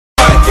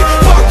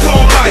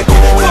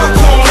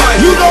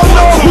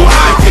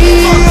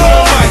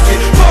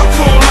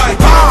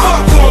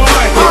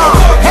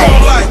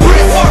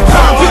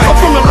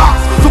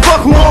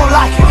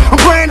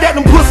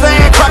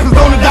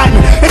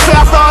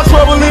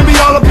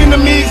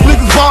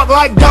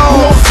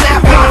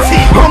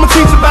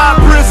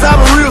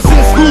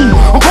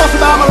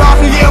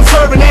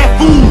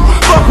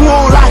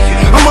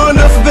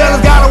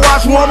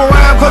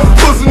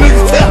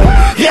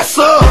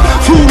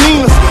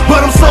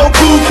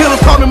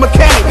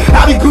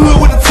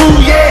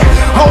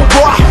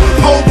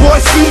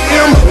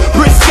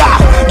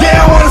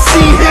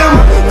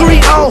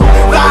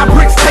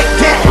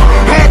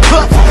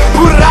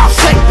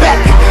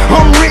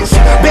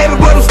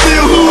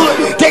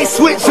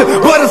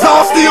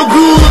y'all still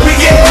good. We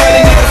get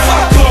money, nigga,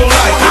 fuck don't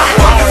like it.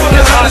 Walking from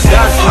the hottest,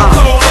 nigga, fuck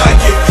don't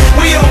like it.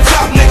 We on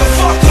top, nigga,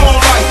 fuck don't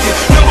like it.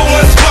 Number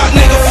one spot,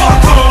 nigga, fuck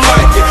don't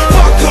like it.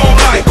 Fuck don't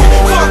like it.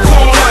 Fuck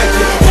don't like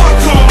it. Fuck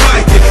don't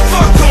like it.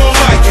 Fuck don't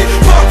like it.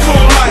 Fuck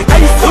don't like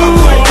it. Fuck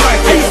don't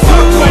like it.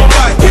 Fuck don't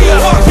like it.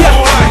 Fuck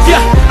don't like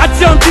it. I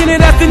jumped in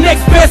and that's the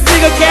next best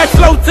nigga. Cash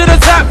flow to the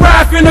top,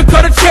 ride finna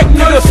cut a check,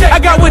 nigga. I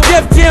got with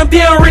Def Jam,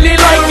 they don't really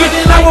like it.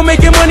 Now I'm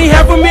making money,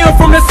 $500,000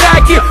 from the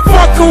sidekick.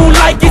 Fuck cool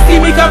like it, see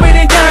me covered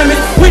in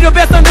diamonds. We the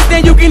best,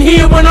 understand you can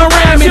hear when I'm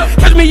rhyming.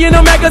 Catch me in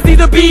the magazine,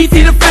 the BET,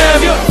 the fam.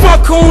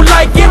 Fuck cool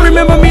like it,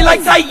 remember me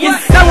like Titan.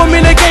 Now I'm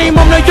in the game,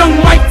 I'm the young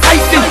Mike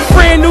Tyson.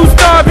 Brand new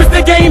star, bitch,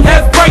 the game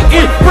has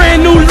brightened.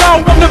 Brand new law,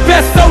 I'm the